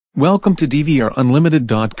Welcome to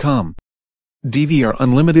DVRUnlimited.com. DVR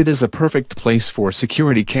Unlimited is a perfect place for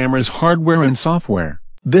security cameras hardware and software.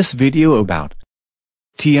 This video about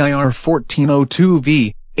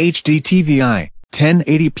TIR-1402V HD-TVI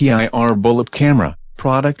 1080p IR bullet camera.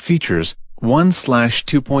 Product features: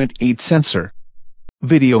 1/2.8 sensor.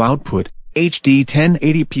 Video output: HD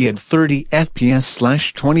 1080p at 30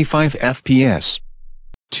 fps/25 fps.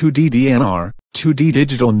 2D DNR, 2D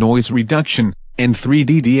digital noise reduction, and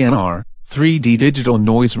 3D DNR, 3D digital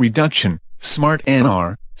noise reduction, Smart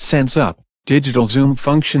NR, Sense Up, digital zoom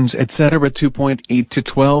functions etc. 2.8 to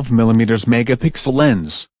 12mm megapixel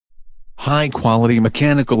lens. High quality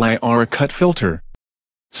mechanical IR cut filter.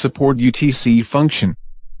 Support UTC function.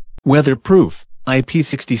 Weatherproof,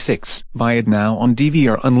 IP66. Buy it now on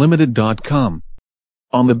DVRUnlimited.com.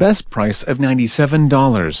 On the best price of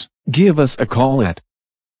 $97. Give us a call at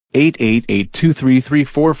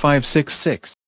 888-233-4566.